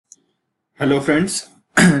Hello friends,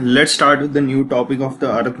 let's start with the new topic of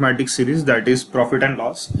the arithmetic series, that is profit and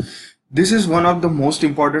loss. This is one of the most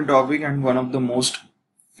important topic and one of the most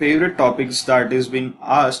favorite topics that is being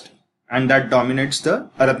asked and that dominates the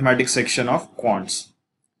arithmetic section of Quants.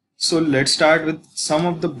 So let's start with some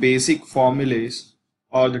of the basic formulas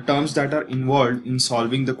or the terms that are involved in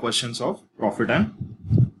solving the questions of profit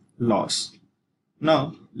and loss.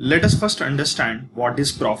 Now let us first understand what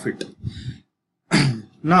is profit.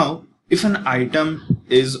 Now, if an item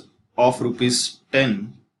is of rupees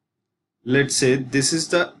 10, let's say this is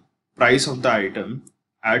the price of the item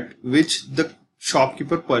at which the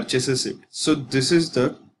shopkeeper purchases it. So this is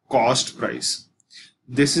the cost price.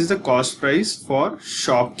 This is the cost price for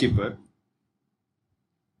shopkeeper.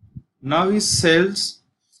 Now he sells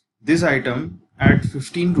this item at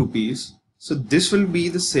 15 rupees. So this will be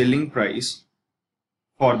the selling price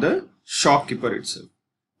for the shopkeeper itself.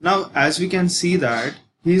 Now, as we can see that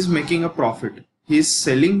he is making a profit. He is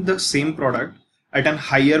selling the same product at a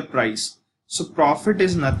higher price. So profit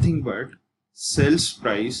is nothing but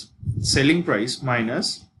selling price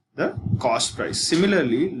minus the cost price.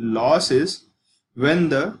 Similarly, loss is when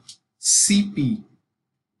the CP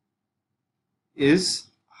is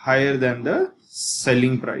higher than the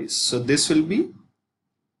selling price. So this will be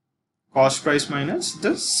cost price minus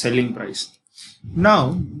the selling price.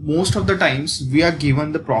 Now, most of the times we are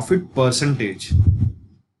given the profit percentage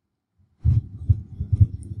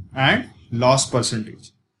and loss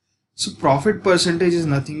percentage. So profit percentage is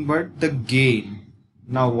nothing but the gain.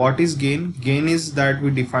 Now what is gain? Gain is that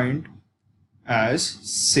we defined as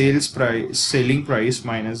selling price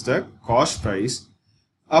minus the cost price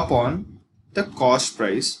upon the cost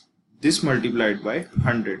price, this multiplied by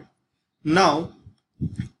 100. Now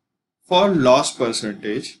for loss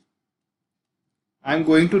percentage, I am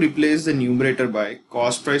going to replace the numerator by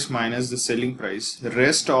cost price minus the selling price. The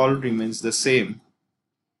rest all remains the same.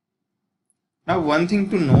 Now one thing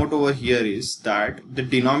to note over here is that the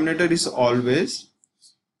denominator is always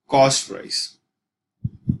cost price.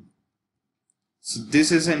 So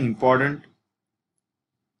this is an important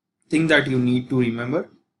thing that you need to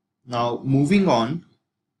remember. Now moving on,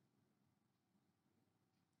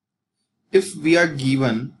 if we are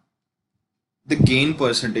given the gain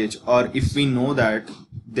percentage or if we know that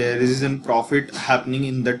there is a profit happening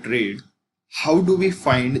in the trade, how do we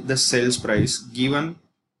find the sales price given?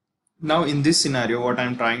 Now in this scenario, what I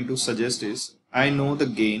am trying to suggest is I know the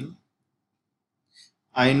gain,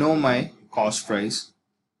 I know my cost price,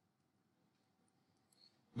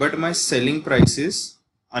 but my selling price is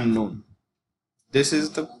unknown. This is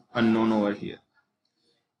the unknown over here.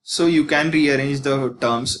 So you can rearrange the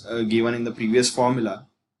terms given in the previous formula,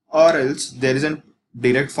 or else there is a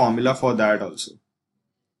direct formula for that also.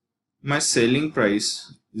 My selling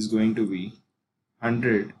price is going to be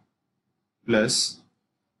 100 plus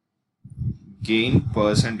gain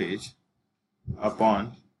percentage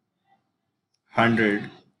upon 100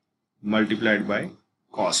 multiplied by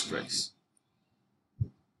cost price.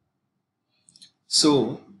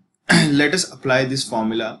 So let us apply this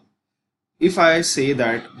formula. If I say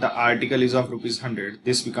that the article is of rupees 100,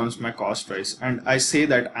 this becomes my cost price, and I say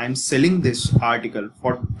that I am selling this article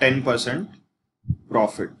for 10%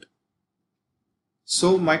 profit.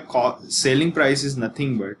 So my selling price is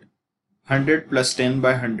nothing but 100 plus 10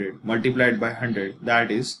 by 100 multiplied by 100,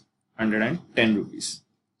 that is 110 rupees.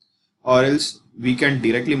 Or else we can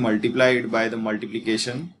directly multiply it by the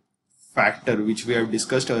multiplication factor which we have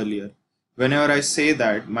discussed earlier. Whenever I say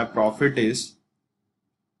that my profit is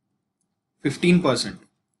 15%,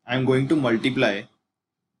 I am going to multiply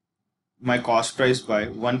my cost price by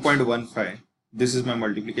 1.15. This is my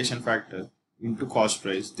multiplication factor into cost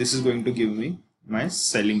price. This is going to give me my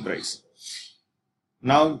selling price.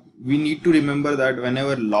 Now we need to remember that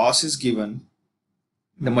whenever loss is given,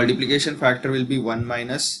 the multiplication factor will be 1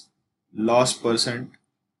 minus loss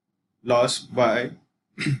by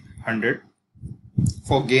 100.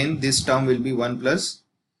 For gain, this term will be 1 plus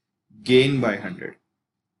gain by 100.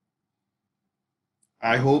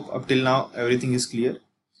 I hope up till now everything is clear.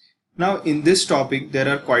 Now in this topic there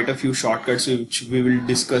are quite a few shortcuts which we will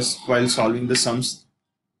discuss while solving the sums.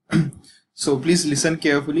 So please listen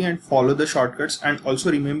carefully and follow the shortcuts, and also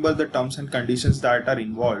remember the terms and conditions that are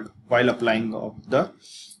involved while applying of the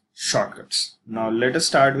shortcuts. Now let us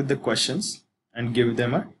start with the questions and give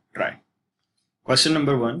them a try. Question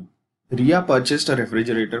number 1. Ria purchased a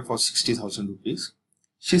refrigerator for 60,000 rupees.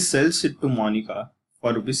 She sells it to Monica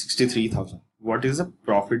for rupees 63,000. What is the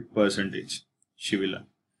profit percentage she will earn?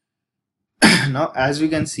 Now as we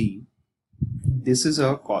can see, this is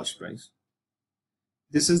her cost price.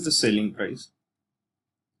 This is the selling price.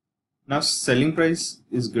 Now selling price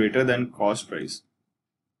is greater than cost price.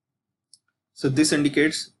 So this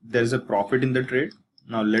indicates there is a profit in the trade.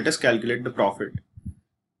 Now let us calculate the profit.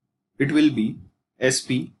 It will be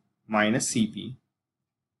SP minus CP,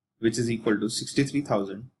 which is equal to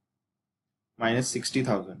 63,000 minus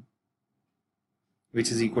 60,000,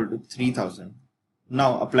 which is equal to 3,000.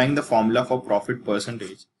 Now applying the formula for profit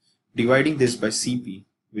percentage, dividing this by CP,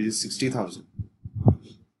 which is 60,000,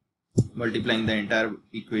 multiplying the entire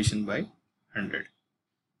equation by 100.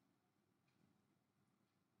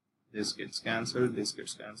 This gets cancelled, this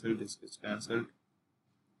gets cancelled, this gets cancelled.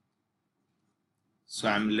 So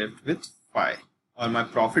I'm left with 5, or my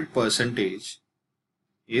profit percentage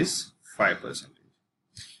is 5%.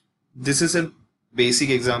 This is a basic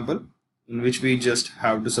example in which we just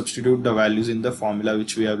have to substitute the values in the formula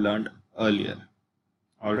which we have learned earlier.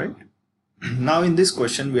 Alright. Now in this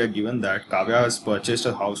question we are given that Kavya has purchased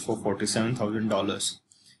a house for $47,000.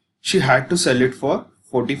 She had to sell it for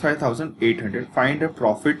 45,800. Find a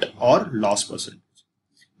profit or loss percentage.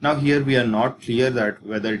 Now here we are not clear that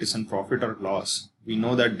whether it is a profit or loss. We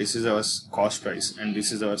know that this is our cost price and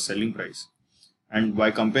this is our selling price. And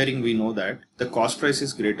by comparing we know that the cost price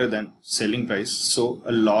is greater than selling price, so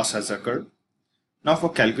a loss has occurred. Now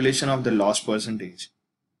for calculation of the loss percentage,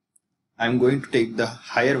 I am going to take the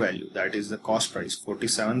higher value, that is the cost price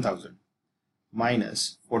 47,000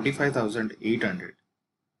 minus 45,800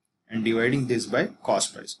 and dividing this by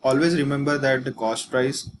cost price. Always remember that the cost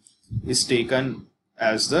price is taken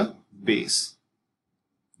as the base.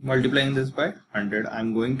 Multiplying this by 100, I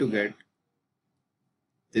am going to get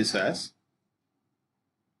this as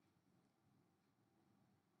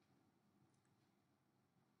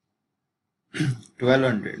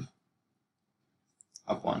 1200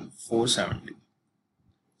 upon 470.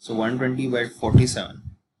 So 120 by 47.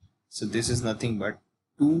 So this is nothing but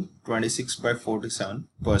 226 by 47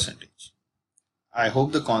 percentage. I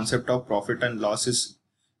hope the concept of profit and loss is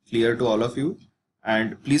clear to all of you.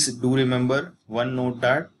 And please do remember one note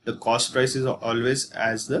that the cost price is always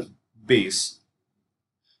as the base.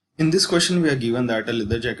 In this question we are given that a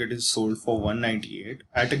leather jacket is sold for 198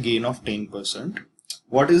 at a gain of 10%.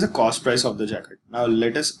 What is the cost price of the jacket? Now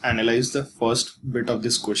let us analyze the first bit of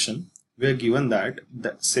this question. We are given that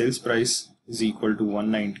the sales price is equal to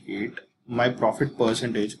 198. My profit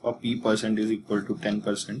percentage or P percent is equal to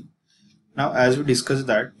 10%. Now as we discussed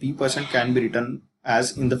that P percent can be written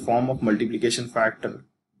as in the form of multiplication factor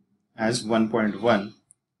as 1.1.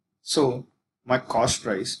 So my cost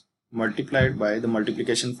price multiplied by the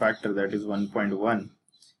multiplication factor, that is 1.1,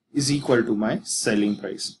 is equal to my selling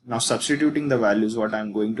price. Now substituting the values, what I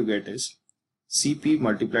am going to get is CP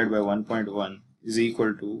multiplied by 1.1 is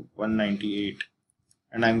equal to 198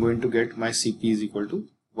 and I am going to get my CP is equal to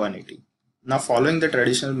 180. Now following the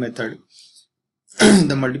traditional method,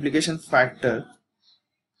 the multiplication factor,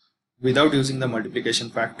 without using the multiplication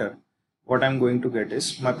factor, what I am going to get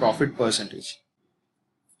is my profit percentage.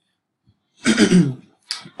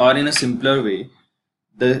 Or in a simpler way,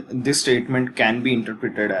 this statement can be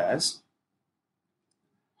interpreted as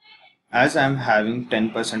I am having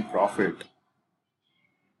 10% profit,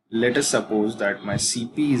 let us suppose that my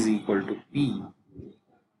CP is equal to P.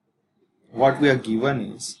 What we are given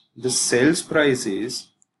is the sales price is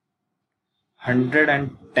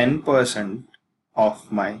 110%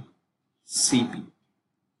 of my CP.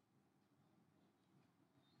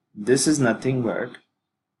 This is nothing but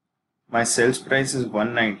my sales price is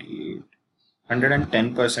 198.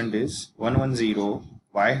 110% is 110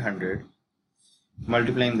 by 100,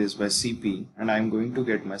 multiplying this by CP, and I am going to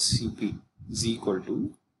get my CP is equal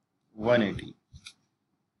to 180.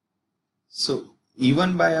 So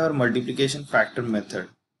even by our multiplication factor method,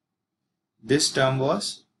 this term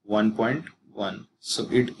was 1.1. So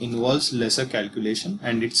it involves lesser calculation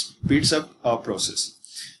and it speeds up our process.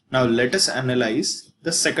 Now let us analyze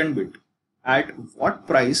the second bit. At what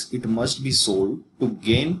price it must be sold to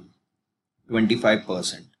gain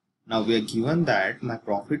 25%. Now we are given that my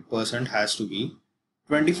profit percent has to be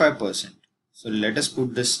 25%. So let us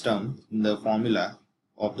put this term in the formula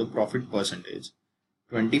of the profit percentage.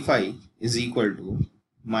 25 is equal to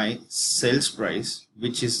my sales price,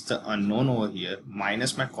 which is the unknown over here,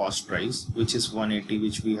 minus my cost price, which is 180,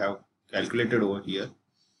 which we have calculated over here,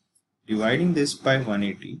 dividing this by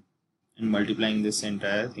 180 and multiplying this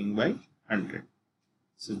entire thing by 100.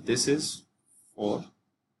 So this is 4.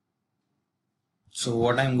 So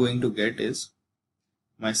what I'm going to get is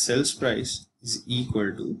my sales price is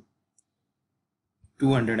equal to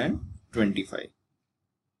 225.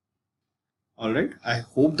 Alright, I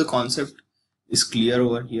hope the concept is clear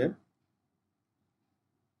over here.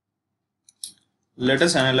 let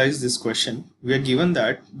us analyze this question. We are given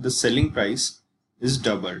that the selling price is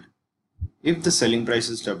doubled. If the selling price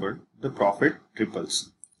is doubled, the profit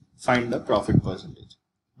triples. Find the profit percentage.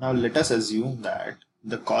 Now let us assume that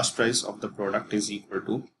the cost price of the product is equal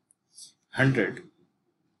to 100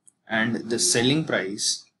 and the selling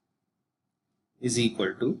price is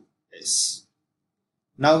equal to S.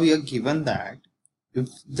 Now we are given that if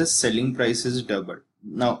the selling price is doubled,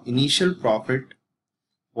 now initial profit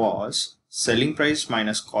was selling price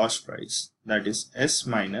minus cost price, that is S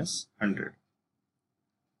minus 100.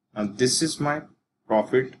 Now this is my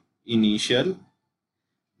profit initial.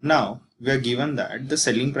 Now we are given that the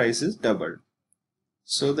selling price is doubled.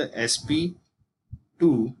 So the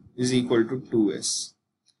SP2 is equal to 2S.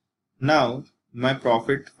 Now my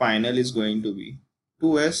profit final is going to be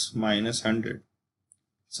 2S minus 100.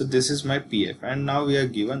 So this is my PF, and now we are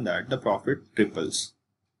given that the profit triples.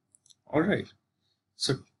 Alright,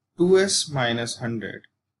 so 2S minus 100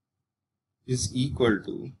 is equal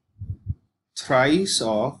to thrice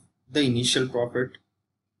of the initial profit.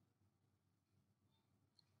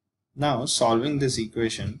 Now solving this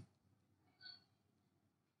equation,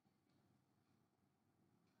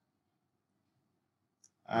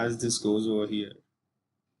 as this goes over here,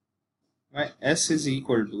 my S is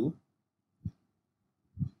equal to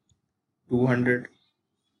 200.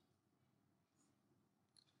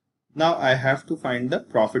 Now I have to find the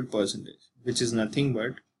profit percentage, which is nothing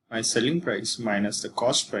but my selling price minus the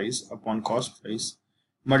cost price upon cost price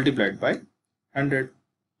multiplied by 100.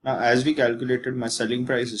 Now as we calculated, my selling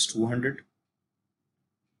price is 200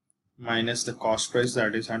 minus the cost price,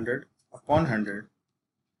 that is 100, upon 100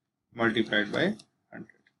 multiplied by 100.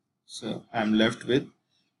 So I am left with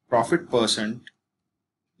profit percent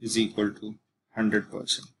is equal to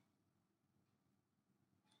 100%.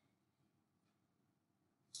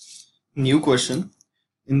 New question.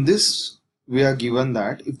 In this we are given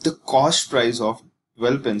that if the cost price of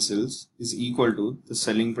 12 pencils is equal to the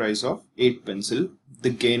selling price of 8 pencil, the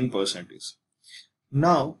gain percentage.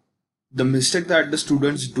 Now the mistake that the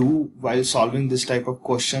students do while solving this type of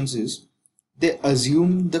questions is they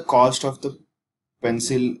assume the cost of the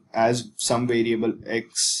pencil as some variable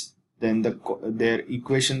X, then their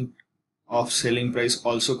equation of selling price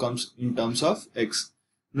also comes in terms of X.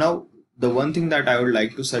 Now the one thing that I would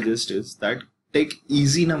like to suggest is that take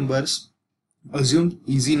easy numbers, assume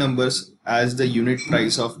easy numbers as the unit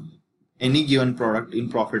price of any given product in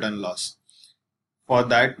profit and loss. For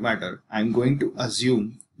that matter, I am going to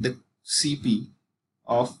assume the CP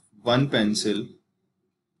of one pencil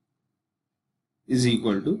is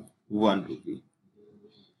equal to 1 rupee.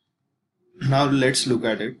 Now let's look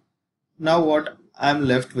at it. Now what I am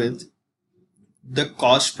left with, the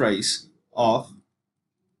cost price of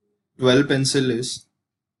 12 pencil is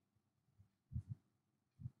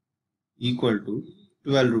equal to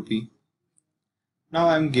 12 rupee. Now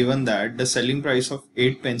I am given that the selling price of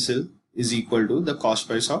 8 pencil is equal to the cost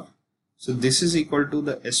price of, so this is equal to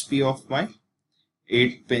the SP of my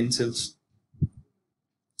 8 pencils.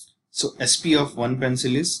 So SP of one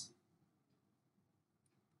pencil is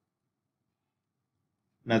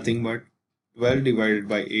nothing but 12 divided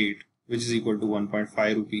by 8, which is equal to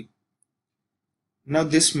 1.5 rupee. Now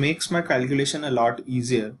this makes my calculation a lot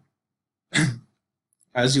easier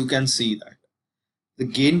as you can see that the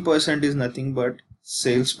gain percent is nothing but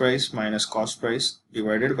sales price minus cost price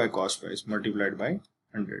divided by cost price multiplied by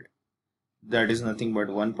 100. That is nothing but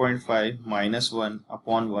 1.5 minus 1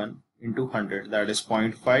 upon 1 into 100, that is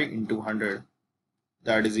 0.5 into 100,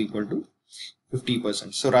 that is equal to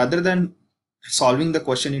 50%. So rather than solving the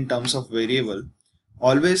question in terms of variable,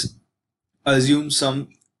 always assume some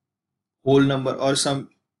whole number or some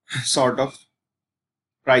sort of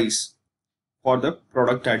price for the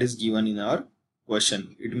product that is given in our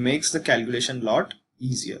question. It makes the calculation lot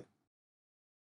easier.